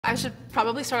I should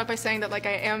probably start off by saying that like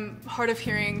I am hard of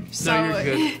hearing. So No,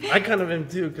 you're good. I kind of am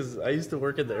too, because I used to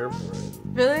work at the airport.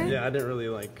 Really? Yeah, I didn't really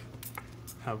like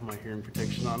have my hearing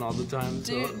protection on all the time.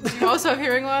 Do So. you also have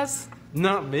hearing loss?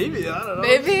 No, maybe, I don't know.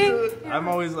 Maybe? I'm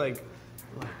always like,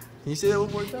 can you say that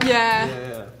one more time? Yeah.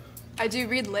 Yeah. I do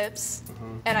read lips,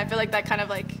 and I feel like that kind of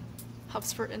like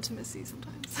helps for intimacy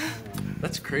sometimes.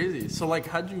 That's crazy. So like,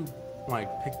 how'd you like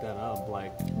pick that up?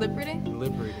 Like Lip reading?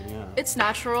 lip reading, yeah. It's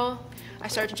natural. I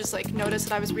started to just like notice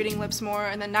that I was reading lips more,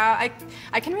 and then now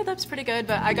I can read lips pretty good,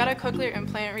 but I got a cochlear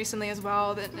implant recently as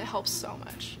well that it helps so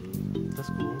much. That's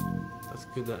cool. That's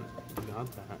good that you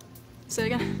got that. Say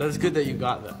it again. That's good that you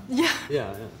got that. Yeah.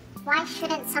 Yeah. Why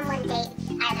shouldn't someone date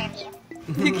either of you?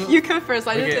 You go first.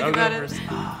 I didn't Okay, think I'll about go it. first.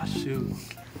 Ah, shoot.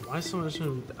 Why so much?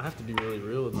 I have to be really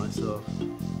real with myself.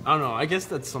 I don't know. I guess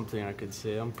that's something I could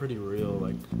say. I'm pretty real,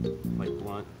 like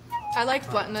blunt. I like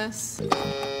bluntness.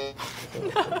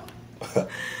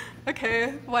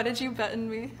 Okay, why did you button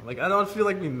me? Like I don't feel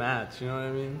like we match. You know what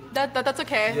I mean? That's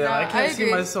okay. Yeah, no, I can't see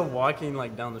agree. myself walking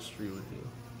like down the street with you.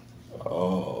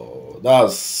 Oh,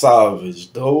 that's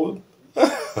savage, dude.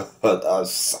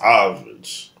 That's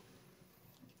savage.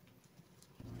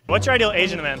 What's your ideal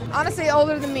age in a man? Honestly,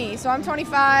 older than me. So I'm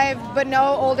 25, but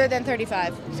no older than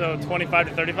 35. So 25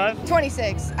 to 35?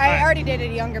 26. I already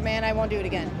dated a younger man. I won't do it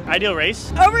again. Ideal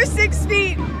race? Over 6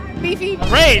 feet. Beefy.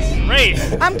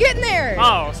 Race! I'm getting there.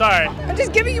 Oh, sorry. I'm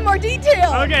just giving you more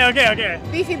detail. Okay.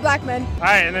 Beefy black man. All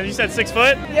right, and then you said 6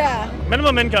 foot? Yeah.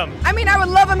 Minimum income. I mean, I would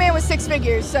love a man with 6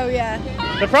 figures, so yeah.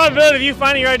 The probability of you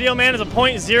finding your ideal man is a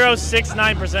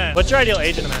 0.069%. What's your ideal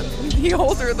age in a man? The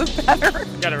older, the better.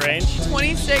 Got a range?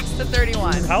 26 to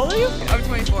 31. How old are you? I'm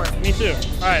 24. Me too.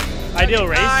 All right, ideal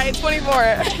race?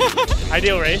 24.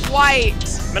 Ideal race? White.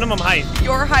 Minimum height.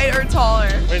 Your height or taller.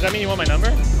 Wait, does that mean you want my number?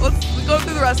 Let's go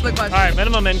through the rest of the question. All right,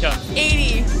 minimum income.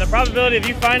 80. The probability of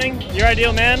you finding your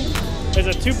ideal man is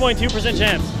a 2.2%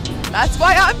 chance. That's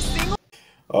why I'm single.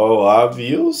 Oh, have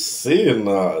you seen?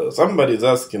 Somebody's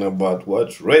asking about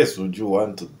what race would you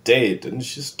want to date, and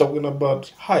she's talking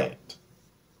about height.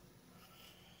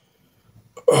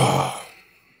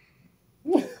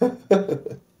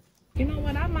 You know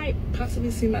what? I might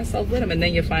possibly see myself with him, and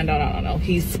then you find out, I don't know,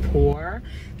 he's poor.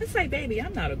 It's like, baby,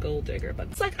 I'm not a gold digger, but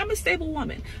it's like I'm a stable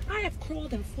woman. I have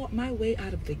crawled and fought my way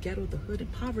out of the ghetto, the hood,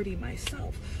 and poverty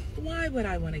myself. Why would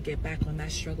I want to get back on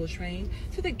that struggle train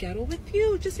to the ghetto with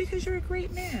you just because you're a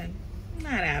great man?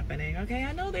 Not happening, okay?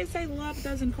 I know they say love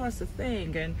doesn't cost a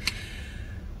thing, and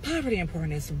poverty and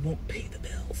poorness won't pay the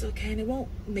bills, okay? And it won't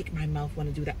make my mouth want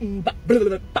to do that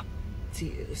to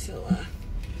you, so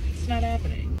it's not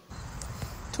happening.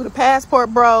 To the passport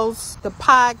bros, the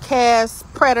podcast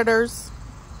predators,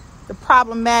 the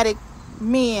problematic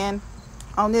men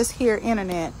on this here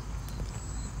internet,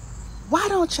 why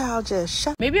don't y'all just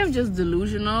shut? Maybe I'm just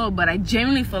delusional, but I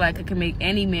genuinely feel like I can make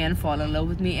any man fall in love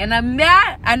with me. And I'm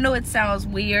not, I know it sounds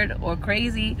weird or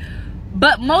crazy,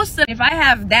 but if I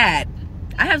have that,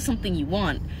 I have something you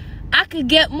want. I could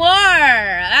get more.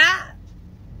 I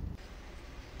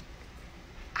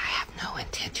have no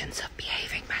intentions of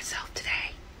behaving myself today.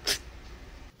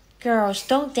 Girls,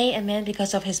 don't date a man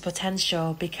because of his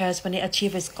potential, because when he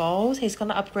achieves his goals, he's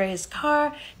gonna upgrade his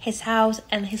car, his house,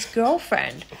 and his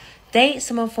girlfriend. Date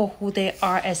someone for who they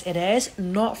are as it is,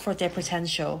 not for their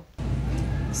potential.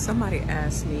 Somebody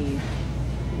asked me,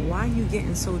 why you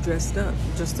getting so dressed up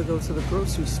just to go to the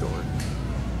grocery store?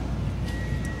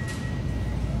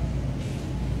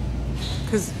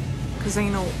 Cause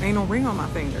ain't no ring on my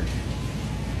finger.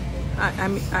 I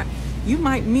mean, you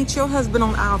might meet your husband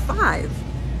on aisle 5.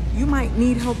 You might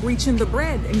need help reaching the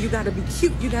bread, and you gotta be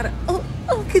cute. You gotta, oh,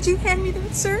 could you hand me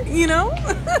that, sir? You know,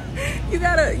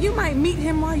 you might meet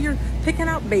him while you're picking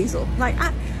out basil. Like,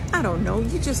 I don't know.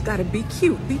 You just gotta be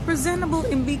cute, be presentable,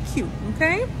 and be cute.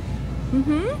 Okay?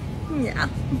 Yeah.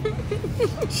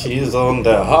 She's on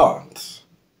the hunt.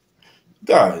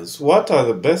 Guys, what are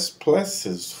the best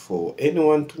places for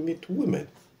anyone to meet women?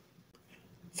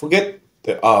 Forget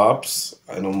the apps.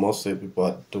 I know most of the people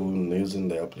are using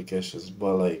the applications,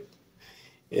 but like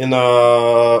in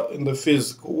the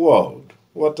physical world,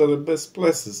 what are the best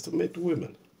places to meet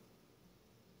women?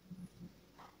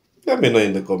 Let me know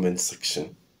in the comment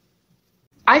section.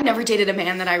 I've never dated a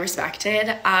man that I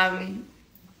respected.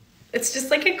 It's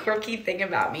just like a quirky thing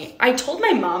about me. I told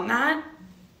my mom that.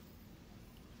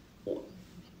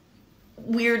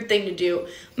 Weird thing to do.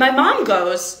 My mom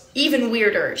goes even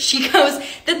weirder. She goes,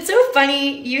 that's so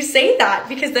funny you say that,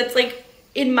 because that's like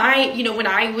in my, when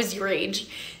I was your age,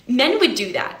 men would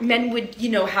do that. Men would,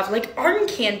 have like arm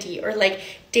candy or like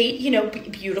date, you know,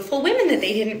 beautiful women that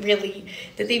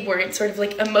they weren't sort of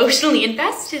like emotionally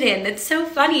invested in. That's so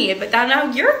funny. But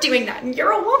now you're doing that and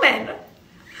you're a woman.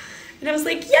 And I was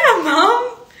like, yeah,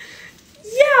 Mom.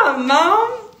 Yeah,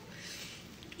 Mom.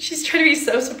 She's trying to be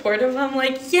so supportive. I'm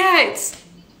like, yeah, it's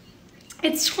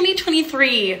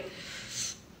 2023.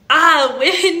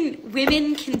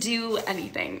 Women can do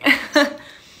anything.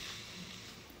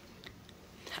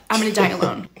 I'm gonna die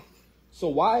alone. So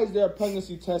why is there a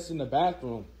pregnancy test in the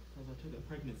bathroom? Because I took a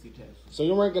pregnancy test. So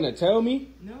you weren't gonna tell me?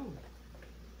 No.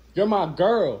 You're my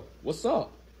girl. What's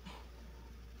up?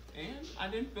 And I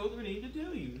didn't feel the need to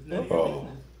tell you. It's none of your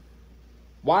business.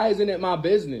 Why isn't it my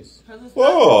business? Because it's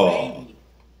not your baby.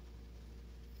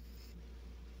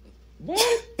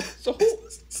 What? So who?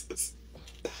 It's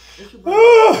your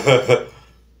brother.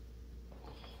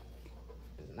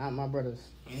 It's not my brother's.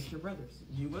 It's your brother's.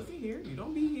 You wasn't here. You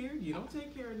don't be here. You don't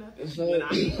take care of nothing. So, when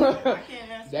I'm here, I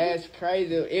can't ask that's you.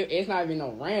 crazy. It's not even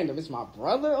no random. It's my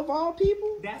brother of all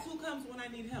people. That's who comes when I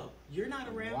need help. You're not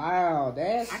around. Wow,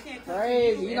 that's I can't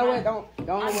crazy. You know what? Don't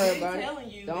I've worry been about telling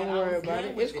it. you Don't that I worry was about done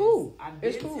it. with It's this. cool. I've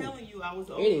It's been cool. telling you I was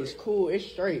over It is cool. It's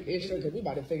straight. It's straight because we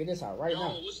about to figure this out right now.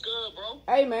 What's good, bro?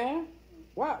 Hey man,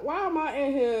 why am I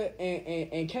in here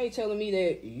and Kay telling me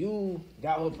that you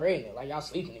got her pregnant, like y'all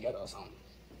sleeping together or something?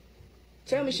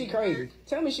 Tell me she crazy.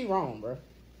 Tell me she wrong, bro.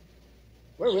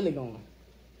 We're really going.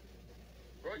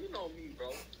 Bro, you know me, bro.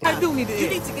 I do need to. You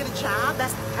need to get a job.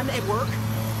 I'm at work.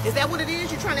 Is that what it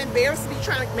is? You're trying to embarrass me,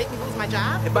 trying to make me lose my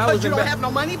job? If because you don't have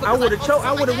no money? I would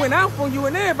have went out for you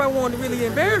and there if I wanted to really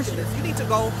embarrass you. You need to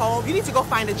go home. You need to go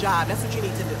find a job. That's what you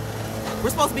need to do. We're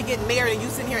supposed to be getting married and you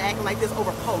sitting here acting like this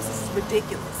over posts. This is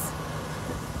ridiculous.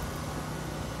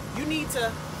 You need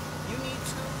to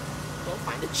go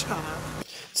find a job.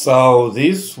 So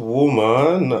this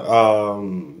woman,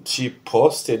 she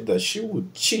posted that she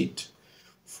would cheat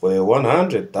for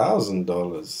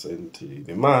 $100,000, and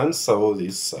the man saw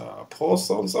this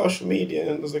post on social media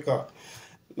and was like,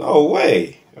 "No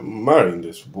way, I'm marrying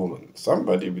this woman."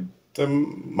 Somebody with a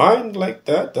mind like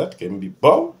that can be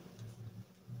bought.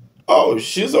 Oh,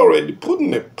 she's already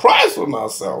putting a price on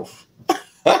herself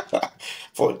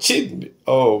for cheating.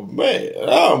 Oh man,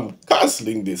 I'm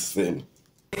canceling this thing.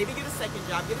 Maybe get a second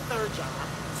job, get a third job,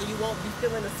 so you won't be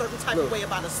feeling a certain type of way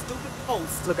about a stupid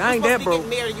post. Look, I ain't that broke.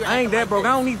 I ain't that broke. I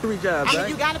don't need 3 jobs. I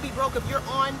mean, you gotta be broke if you're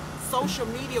on social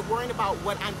media worrying about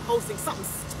what I'm posting, something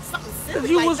silly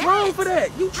you like was that. wrong for that.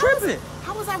 You tripping.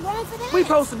 How was I wrong for that? We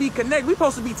supposed to be connected. We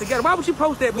supposed to be together. Why would you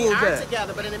post that We bullshit? are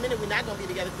together, but in a minute we're not gonna be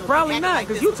together. Probably not,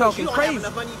 because you talking crazy. You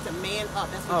don't have enough money to man up.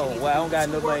 That's what you need to well, I don't do. got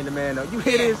no money to man up. You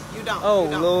hear this? You don't. Oh,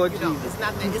 you don't, Lord you Jesus.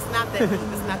 don't. It's not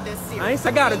that serious.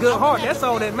 I got a good heart. That's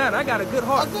all that matters. I got a good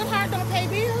heart. A good heart don't pay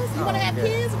bills. You wanna have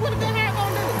kids? What a good heart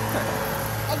gonna do?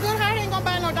 A good heart ain't gonna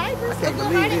buy no diapers. A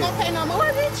good heart ain't gonna pay no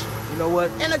mortgage. You know what?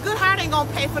 And a good heart ain't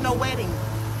gonna pay for no wedding.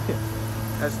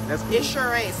 That's cool. It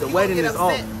sure ain't. So the wedding is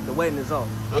off. The wedding is off.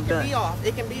 It can be off.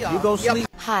 It can be off. You go sleep.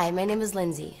 Hi, my name is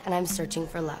Lindsay, and I'm searching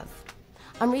for love.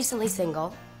 I'm recently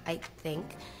single, I think,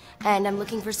 and I'm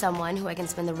looking for someone who I can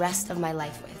spend the rest of my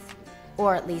life with,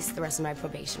 or at least the rest of my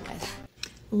probation with.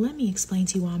 Let me explain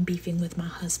to you why I'm beefing with my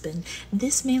husband.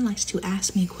 This man likes to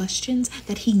ask me questions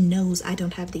that he knows I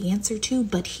don't have the answer to,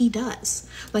 but he does.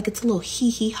 Like it's a little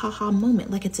hee ha ha moment,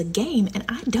 like it's a game, and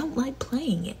I don't like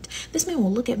playing it. This man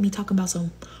will look at me talking about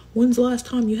when's the last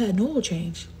time you had an oil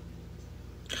change?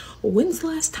 When's the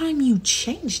last time you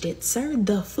changed it, sir?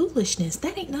 The foolishness,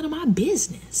 that ain't none of my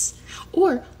business.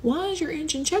 Or, why is your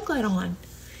engine check light on?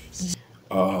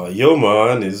 Your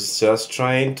man is just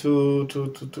trying to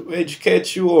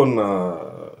educate you on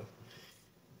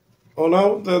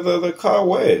how the car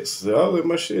works, how the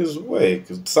machines work,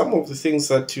 some of the things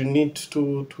that you need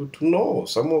to know,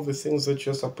 some of the things that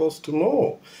you're supposed to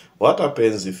know. What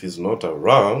happens if he's not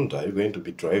around? Are you going to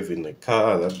be driving a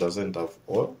car that doesn't have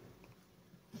oil?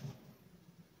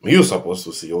 You're supposed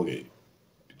to see, okay,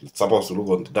 you're supposed to look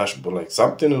on the dashboard like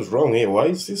something is wrong here. Why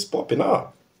is this popping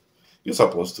up? You're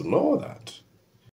supposed to know that.